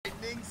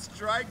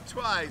strike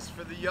twice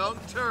for the Young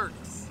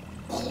Turks.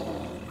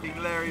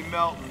 King Larry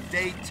Melton,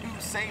 day 2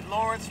 St.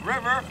 Lawrence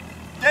River,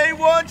 day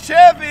 1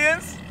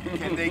 champions.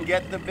 Can they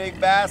get the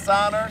big bass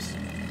honors?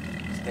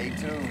 Stay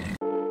tuned.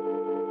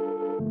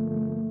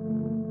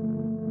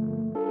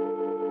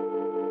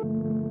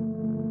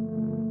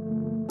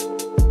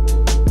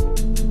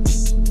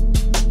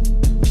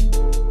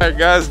 Alright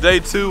guys, day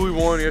 2, we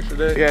won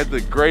yesterday. We had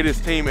the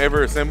greatest team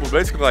ever assembled,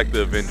 basically like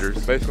the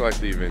Avengers.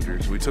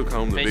 We took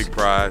home the big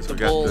prize. We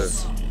got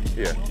Bulls.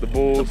 the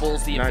Bulls. The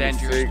Bulls, the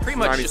Avengers. Pretty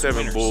much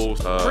 97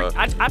 Bulls.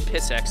 I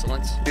piss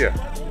excellence. Yeah.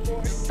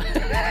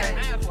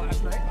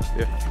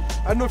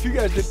 I don't know if you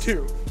guys did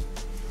too.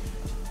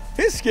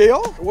 His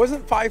scale, it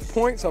wasn't 5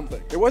 point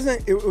something. It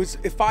wasn't, it was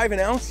 5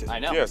 ounces. I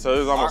know. Yeah, so it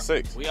was almost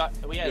 6. We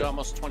had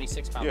almost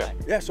 26 pound bag.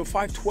 Yeah, so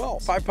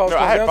 512. 5 pounds. No,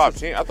 I had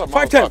 510. I thought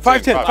mine was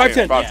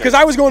 510. Because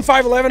I was going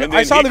 5'11".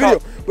 I saw the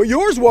video. But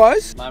yours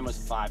was? Mine was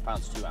 5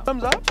 pounds 2 ounces.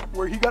 Thumbs up,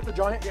 where he got the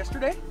giant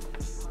yesterday.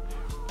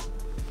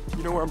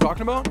 You know where I'm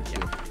talking about?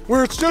 Yeah.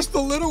 Where it's just the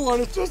little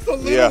one, it's just the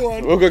little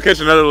one. We'll go catch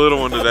another little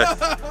one today.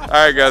 All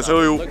right, guys, so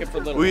we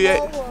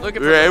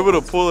were able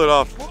to pull it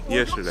off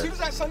yesterday. As soon as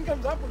that sun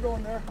comes up, we're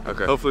going there.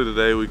 Okay, hopefully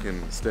today we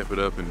can step it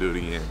up and do it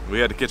again. We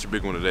had to catch a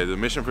big one today. The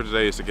mission for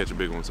today is to catch a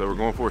big one, so we're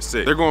going for a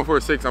 6. They're going for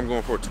a 6, I'm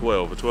going for a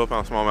 12. A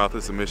 12-pound smallmouth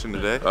is the mission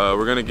today.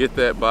 We're gonna get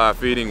that by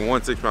feeding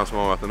one 6-pound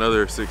smallmouth,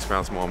 another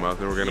 6-pound smallmouth,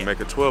 and we're gonna make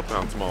a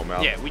 12-pound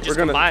smallmouth. Yeah, we just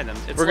combine them.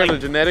 We're gonna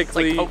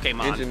genetically like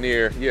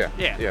engineer, yeah,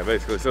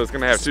 basically. So it's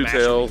gonna have 2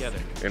 tails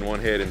and 1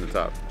 head in the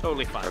top.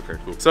 Totally fine. Okay,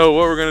 cool. So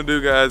what we're gonna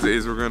do, guys,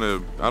 is I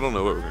don't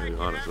know what we're gonna do,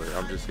 honestly.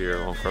 I'm just here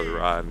along for the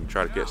ride and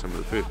try to catch some of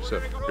the fish. So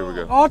here we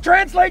go. I'll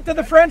translate to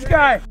the French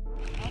guy.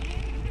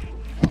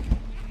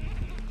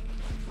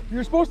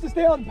 You're supposed to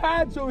stay on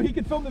pad so he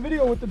could film the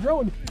video with the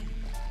drone.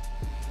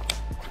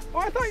 Oh,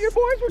 I thought your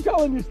boys were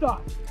telling you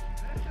stuff.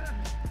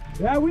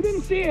 Yeah, we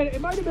didn't see it. It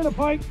might have been a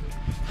pike.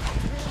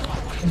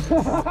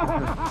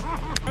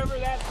 Remember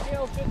that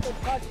scale's just a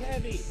touch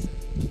heavy.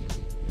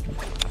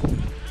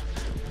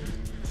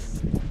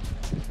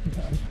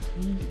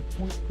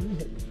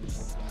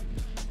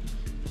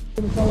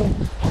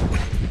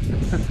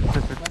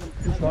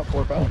 It's not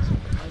 4 pounds.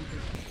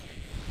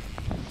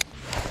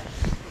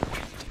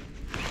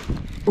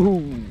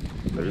 Ooh.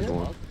 There's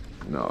one.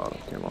 No,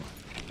 it came off.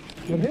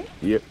 Good hit?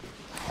 Yep.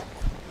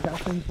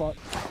 Casting spot.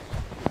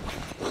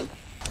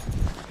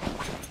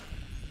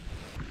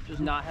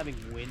 Just not having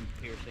wind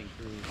piercing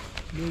through.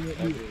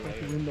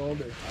 Wind all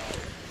day.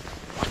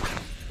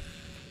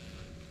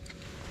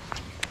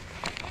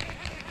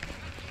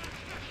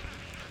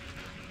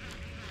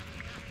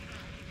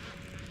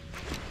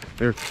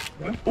 There.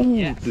 Oh,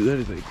 yes. Dude, that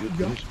is a good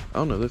fish.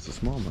 Oh no, that's a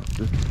smallmouth.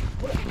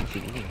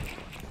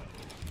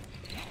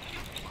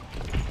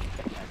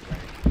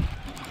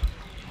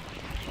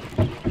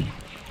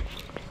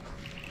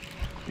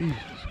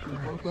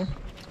 Jesus Christ.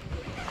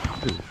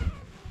 Dude.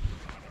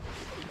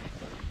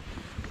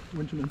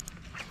 Winterman.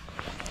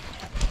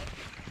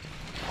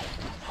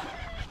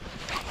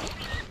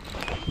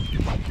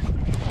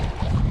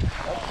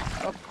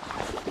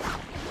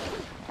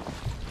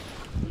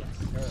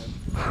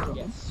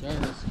 Yes,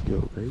 sir. Yo,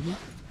 baby.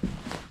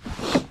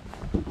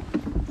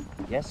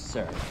 Yes,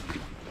 sir.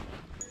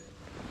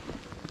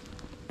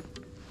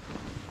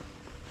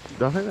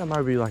 I think that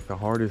might be like the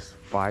hardest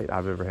fight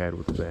I've ever had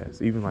with the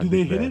bass. Even like. Did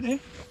they hit it, eh?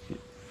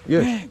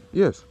 Yes. Dang.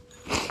 Yes.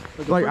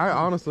 Like I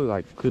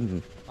honestly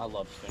couldn't. I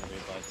love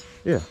spinnerbait bites.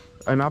 Yeah,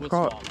 and I've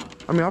caught.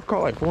 I mean, I've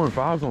caught like 4 and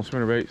 5s on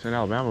spinnerbaits in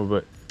Alabama,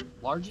 but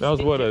that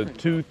was what, a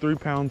 2-3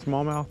 pound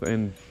smallmouth,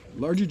 and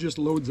Largy just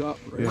loads up,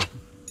 right? Yeah.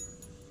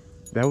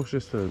 That was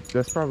just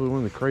that's probably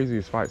one of the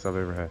craziest fights I've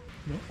ever had.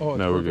 Oh,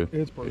 no, we're good.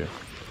 It's perfect.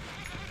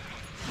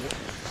 Yeah.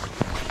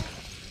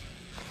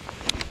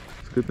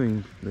 It's a good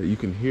thing that you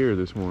can hear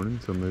this morning,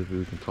 so maybe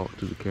we can talk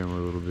to the camera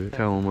a little bit,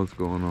 tell them what's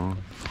going on.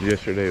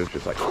 Yesterday it was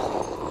just like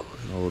all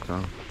the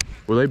time.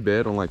 Were they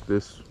bed on like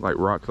this, like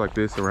rocks like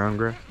this around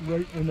grass?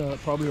 Right in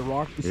probably a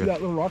rock. You see that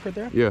little rock right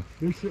there? Yeah.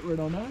 They sit right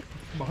on that,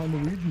 behind the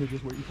weeds, and they're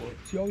just waiting for it.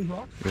 See all these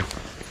rocks? Yeah.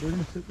 They're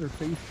gonna sit their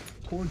face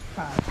towards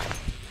pad.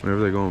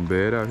 Whenever they go in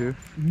bed out here?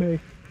 May.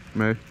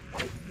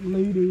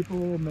 Late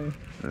April, May.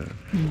 Yeah.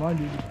 Mind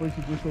you, this place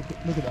is just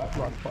look at that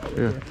rock pile right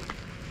there.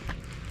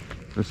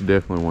 That's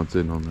definitely one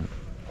sitting on that.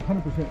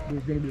 100%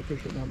 there's gonna be a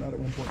fish sitting on that at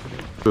one point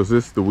today. So is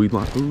this the weed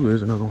line? Ooh,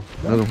 there's another one.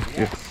 Another one.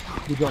 Yes.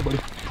 Good job, buddy.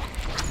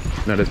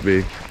 Not as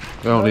big.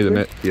 I don't need a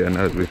net. Yeah,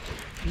 not as big.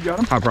 You got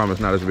him? I promise,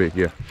 not as big.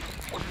 Yeah.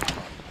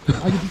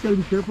 I just gotta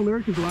be careful there,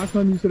 because the last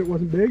time you said it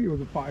wasn't big, it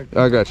was a 5.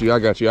 I got you.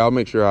 I'll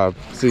make sure I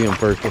see him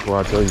first before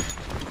I tell you.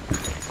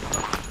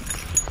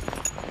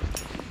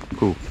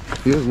 Cool.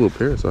 He has a little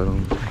parasite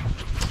on him.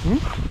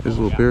 There's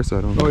a little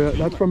parasite on him. Oh yeah,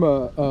 that's from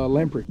a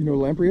lamprey. You know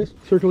what a lamprey is?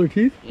 Circular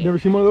teeth? Yeah, never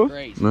seen one of those?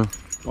 Great. No.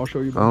 I'll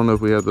show you. I don't know if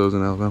we have those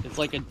in Alabama. It's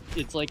like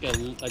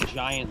a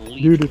giant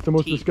leech. Dude, it's the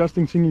most teeth.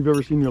 disgusting thing you've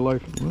ever seen in your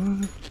life.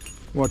 What?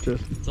 Watch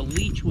this. It's a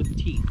leech with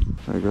teeth.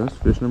 Alright guys,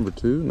 fish number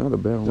 2. Not a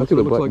bad one. That's Look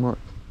at what the it looks black like. mark.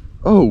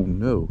 Oh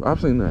no,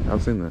 I've seen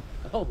that.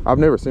 Oh. I've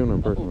never seen them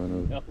in person. I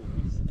know. No.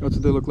 That's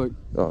what they look like.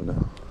 Oh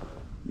no.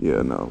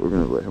 Yeah, no, we're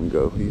gonna let him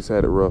go. He's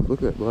had it rough.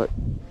 Look at that black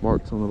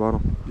marks on the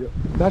bottom. Yep.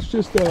 That's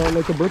just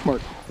like a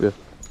birthmark. Yeah.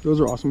 Those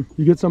are awesome.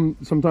 You get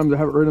sometimes they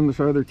have it right on the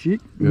side of their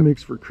cheek. It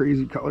makes for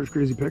crazy colors,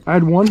 crazy pick. I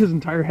had one, his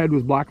entire head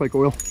was black like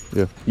oil.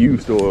 Yeah.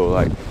 Used oil,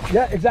 like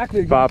yeah,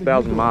 exactly.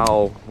 5,000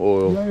 mile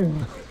oil. Yeah,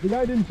 yeah. The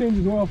guy didn't change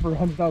his oil for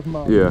 100,000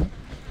 miles. Yeah.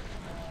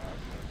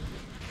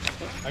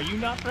 Are you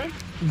not French?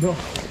 No.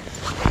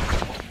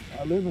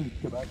 I live in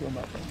Quebec, I'm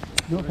not French.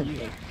 No Where are you?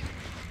 French.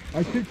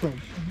 I speak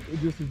French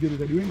just as good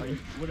as I do Are English. you,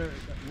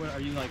 what are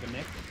you, like a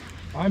mix?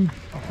 I'm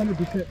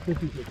 100%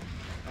 50-50.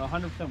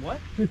 100% what?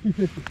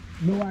 50-50.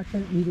 No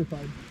accent neither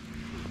side.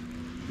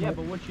 Yeah,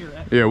 but what's your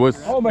Yeah,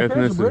 what's Oh, my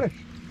parents are British.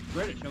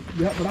 British? Okay.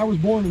 Yeah, but I was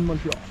born in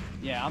Montreal.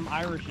 Yeah, I'm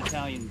Irish,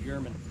 Italian,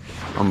 German.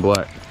 I'm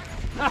black.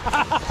 I'm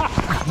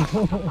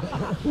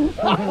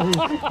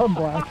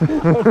black. Dude,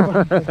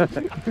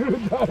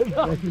 that is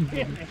fucking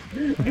funny.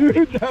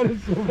 Dude, that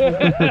is so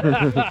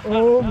funny.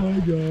 Oh my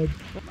god.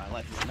 My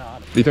life is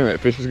not. Do you think that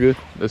fish is good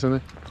that's in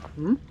there?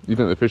 Hmm? You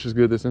think the fish is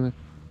good that's in there?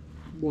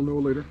 We'll know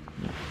later.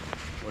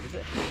 What is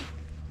it?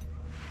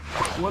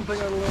 One thing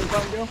I learned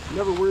time ago,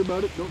 never worry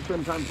about it, don't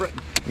spend time fretting.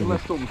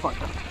 Unless it's over 5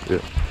 times. Yeah.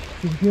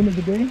 Because at the end of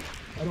the day,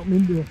 I don't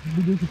mean to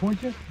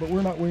disappoint you, but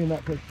we're not weighing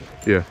that fish today.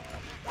 Yeah.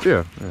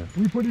 Yeah. Yeah.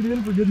 We put it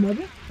in for good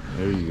measure.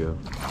 There you go.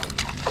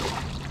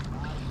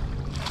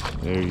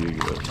 There you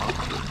go.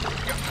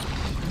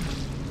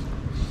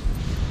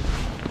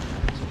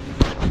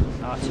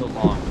 Not so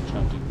long,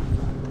 chunky.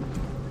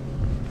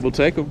 We'll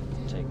take them.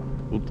 Take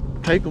them. We'll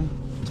take them.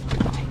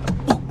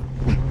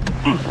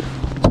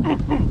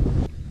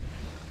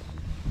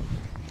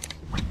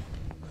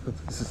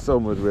 This is so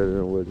much better than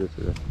it was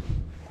yesterday.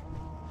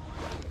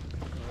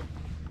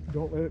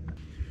 Don't let it.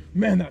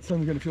 Man, that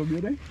sun's gonna feel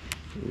good, eh?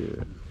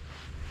 Yeah.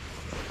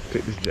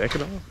 Take this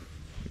jacket off.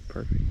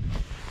 Perfect.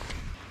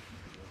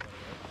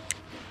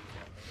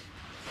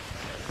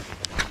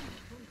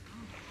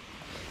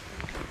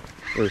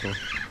 Where's one?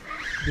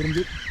 Get him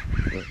good.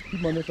 Yeah. Keep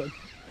him on this side.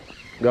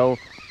 Go.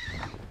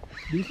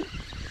 Decent?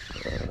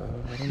 I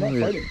don't Not know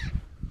yet. fighting.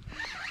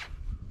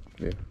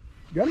 Yeah.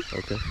 Got him?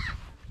 Okay.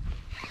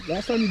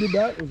 Last time you did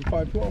that, it was a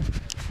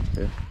 512.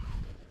 Yeah.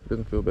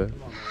 Doesn't feel bad.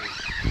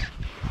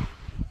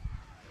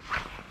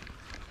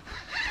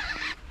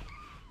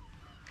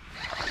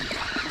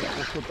 Yeah,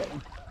 we'll flip that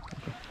one.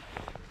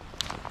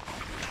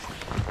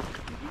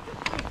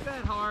 Push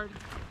that hard.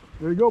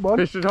 There you go, bud.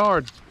 Fished it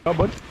hard. Oh,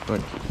 bud.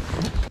 Thanks.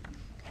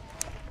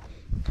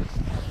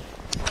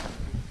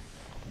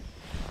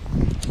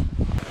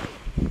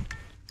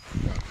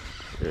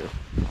 Yeah.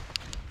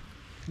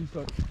 He's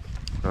stuck.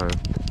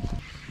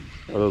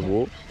 Are those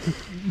wolves?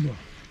 No.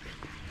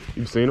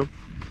 You've seen them?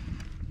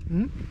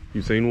 Hmm?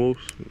 You've seen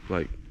wolves,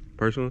 like,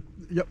 personally?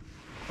 Yep.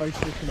 Ice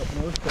fishing up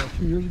north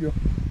 2 years ago.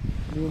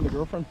 Me and the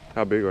girlfriend.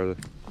 How big are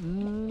they?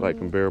 Like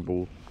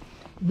comparable,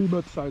 Be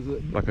about the size of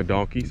it. like a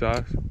donkey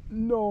size?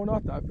 No,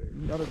 not that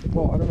big.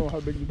 Well, I don't know how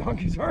big the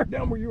donkeys are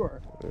down where you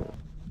are.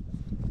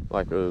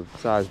 Like a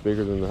size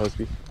bigger than the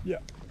husky? Yeah.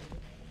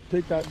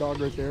 Take that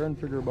dog right there and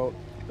figure about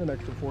an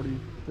extra 40,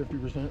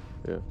 50%.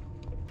 Yeah.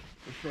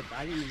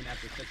 I didn't even have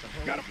to set the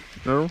hole. Got him.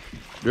 No?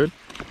 Good?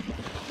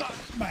 Not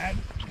bad.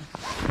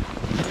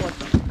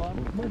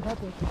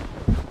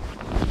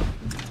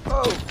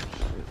 Oh!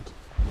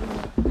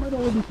 You might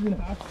only be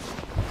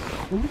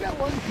 3.5. Well, we got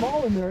one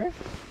small in there, eh?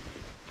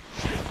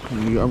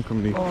 I'm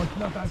coming to you. Oh, it's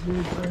not that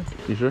big, right?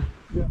 You sure?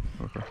 Yeah.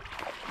 Okay.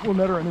 We'll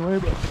net her anyway,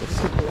 but let's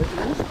take the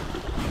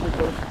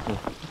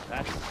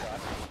That's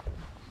disgusting.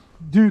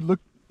 Dude, look,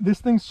 this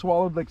thing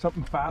swallowed like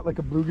something fat, like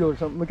a bluegill or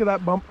something. Look at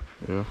that bump.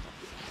 Yeah.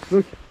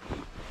 Look.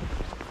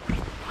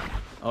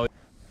 Oh.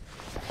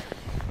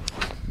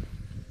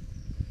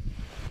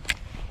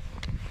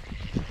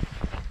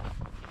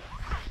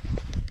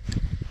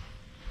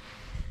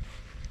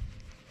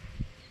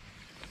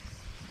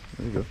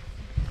 There you go.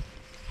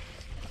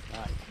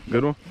 Nice.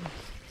 Good one?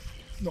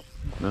 No.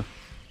 No?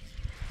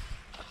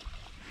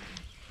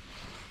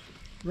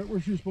 Right where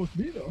she was supposed to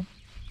be, though.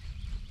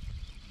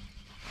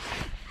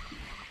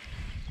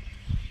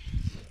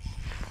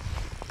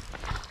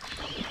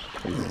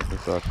 That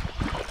sucks.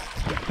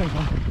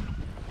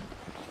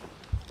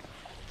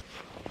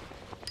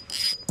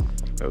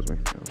 That was me.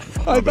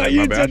 I thought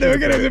you said they were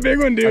gonna have a big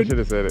one, I dude. should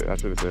have said it. I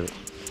should have said it.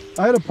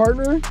 I had a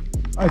partner.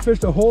 I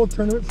fished a whole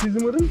tournament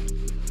season with him.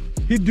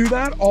 He'd do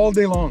that all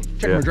day long.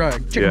 Check him a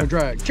drag, check him a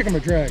drag, check him a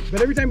drag.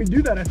 But every time he'd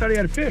do that, I thought he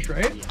had a fish,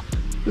 right?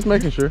 Just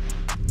making sure.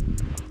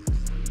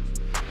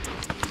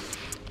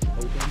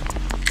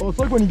 Well, it's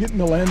like when you get in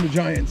the land of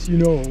giants, you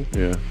know.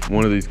 Yeah.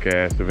 One of these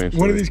casts eventually.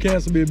 One of these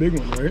casts will be a big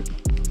one, right?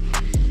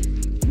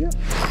 Yeah.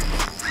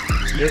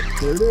 Yep,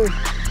 there it is.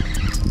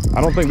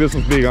 I don't think this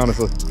was big,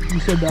 honestly. You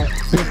said that.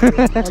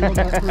 I love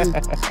that phrase.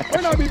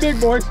 Might not be big,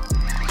 boys.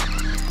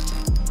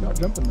 Not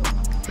jumping though.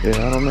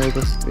 Yeah, I don't know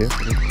either. Yeah.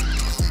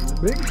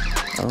 Big?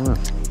 I don't know.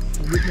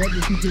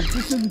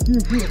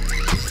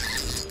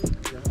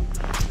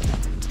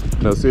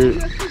 No,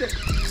 seriously.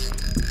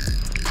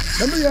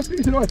 Remember yesterday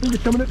you said, oh, I think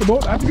it's coming at the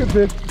boat? That's a good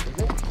fish.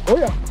 Oh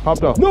yeah.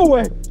 Popped off. No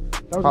way.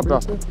 That was Popped a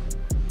off. big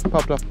fish.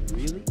 Popped off.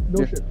 Really? No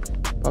Yeah.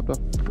 shit. Popped off.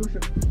 No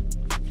shit.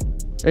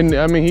 And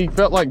I mean, he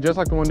felt like just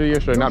like the one did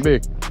yesterday. Not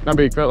big. Not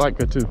big. Felt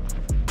like a 2.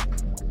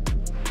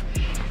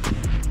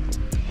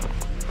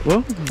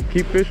 Well,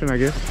 keep fishing, I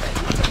guess.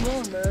 Come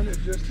on, man. It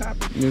just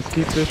happened. Just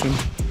keep fishing.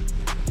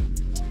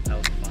 That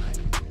was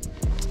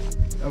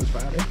 5. That was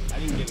fat. Eh? I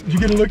didn't get Did you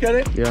get a look at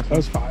it? Yeah. That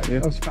was 5. Yeah.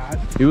 That was fat.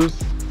 He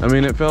was. I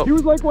mean, it felt. He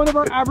was like one of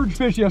our average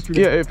fish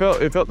yesterday. Yeah, it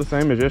felt the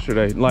same as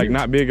yesterday. Like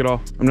not big at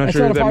all. I'm not That's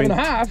sure not if a that means.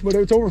 5.5, but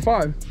it's over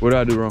 5. What did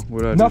I do wrong?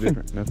 What did I Nothing.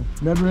 do different? Nothing.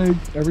 Ned rig,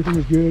 everything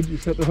was good. You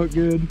set the hook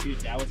good. Dude,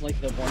 that was like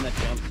the one that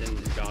jumped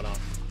and got off.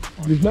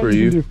 There's For nothing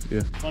you you? can do.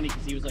 Yeah. Funny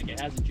because he was like, it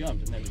hasn't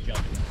jumped, and then he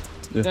jumped.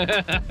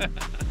 Yeah.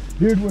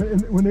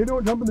 Dude, when they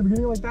don't jump in the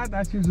beginning like that,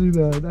 that's usually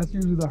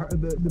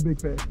the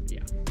big fish. Yeah,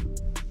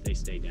 they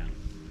stay down.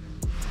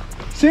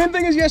 Same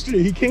thing as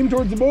yesterday. He came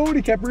towards the boat.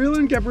 He kept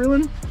reeling, kept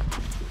reeling.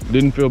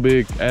 Didn't feel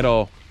big at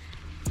all.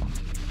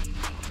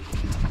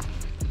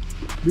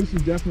 This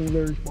is definitely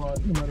Larry's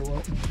spot, no matter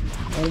what.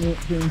 I don't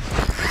think.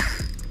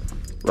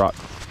 Rock.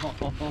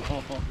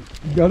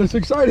 You got us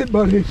excited,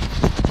 buddy.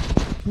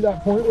 See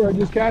that point where I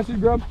just casted,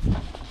 Grub?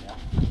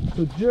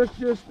 So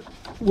just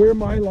where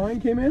my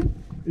line came in,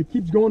 it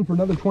keeps going for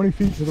another 20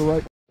 feet to the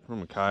right.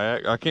 From a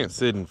kayak, I can't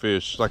sit and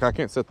fish. Like I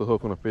can't set the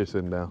hook on a fish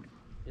sitting down.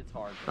 It's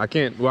hard. I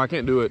can't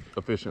do it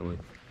efficiently.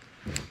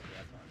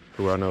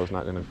 To where I know it's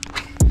not gonna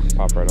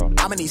pop right off.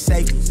 I'ma need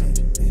safety.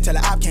 Tell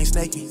her I can't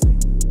snake me.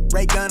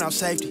 Ray gun off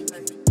safety.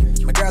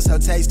 My girl so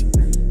tasty.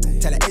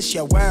 Tell her it's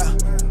your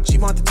world. She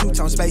want the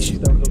 2-tone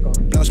spaceship.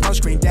 Blow smoke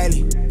screen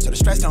daily, so the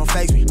stress don't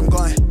phase me. I'm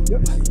going.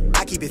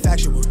 I keep it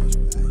factual.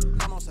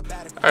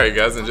 All right,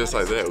 guys, and just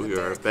like that, we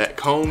are back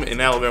home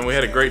in Alabama. We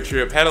had a great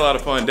trip, had a lot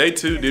of fun. Day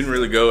 2 didn't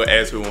really go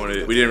as we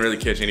wanted. We didn't really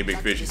catch any big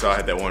fish. You saw I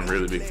had that one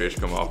really big fish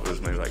come off. It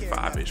was maybe like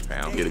 5-ish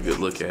pounds. Get a good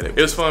look at it.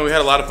 It was fun. We had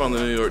a lot of fun on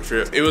the New York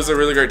trip. It was a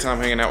really great time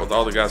hanging out with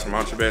all the guys from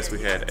Monster Bass.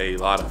 We had a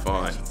lot of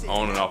fun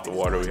on and off the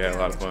water. We had a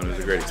lot of fun. It was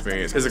a great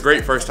experience. It was a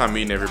great first time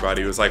meeting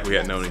everybody. It was like we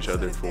had known each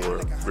other for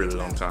a really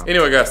long time.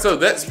 Anyway, guys, so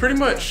that's pretty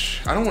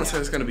much, I don't want to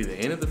say it's going to be the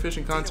end of the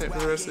fishing content for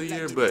the rest of the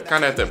year, but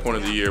kind of at that point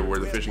of the year where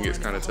the fishing gets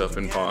kind of tough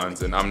in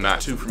ponds, and I'm not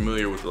too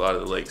familiar with a lot of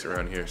the lakes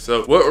around here.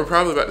 So what we're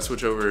probably about to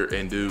switch over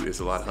and do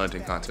is a lot of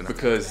hunting content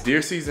because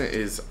deer season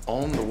is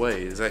on the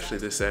way. It's actually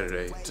this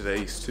Saturday.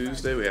 Today's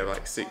Tuesday. We have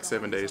like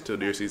 6-7 days till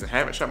deer season.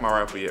 Haven't shot my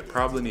rifle yet.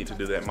 Probably need to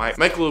do that. Might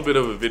make a little bit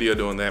of a video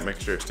doing that,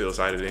 making sure it's still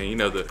sighted in. You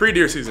know, the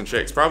pre-deer season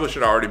checks probably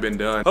should have already been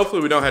done.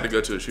 Hopefully we don't have to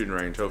go to a shooting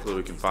range. Hopefully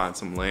we can find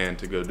some land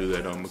to go do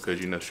that on because,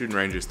 you know, shooting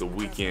ranges the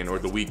weekend or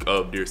the week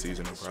of deer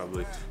season are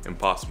probably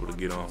impossible to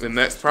get on. And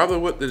that's probably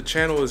what the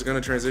channel is going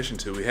to transition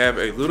to. We have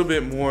a little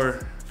bit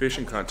more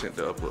fishing content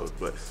to upload,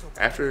 but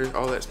after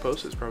all that's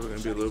posted, it's probably going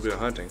to be a little bit of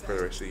hunting for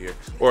the rest of the year,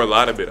 or a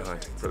lot of bit of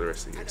hunting for the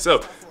rest of the year.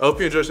 So I hope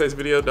you enjoyed today's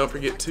video. Don't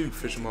forget to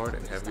fish hard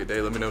and have a good day.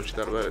 Let me know what you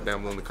thought about it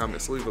down below in the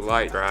comments. Leave a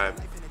like, subscribe,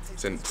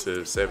 send it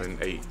to 7,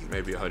 8,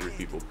 maybe 100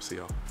 people. See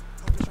y'all.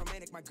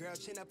 My girl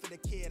chin up for the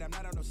kid. I'm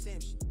not on no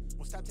simps.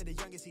 Won't stop till the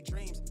youngest he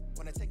dreams.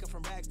 Wanna take her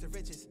from rags to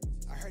riches.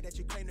 I heard that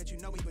you claim that you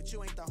know me, but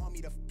you ain't the homie.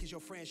 The f is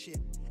your friend shit.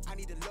 I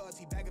need the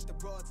loyalty, bag up the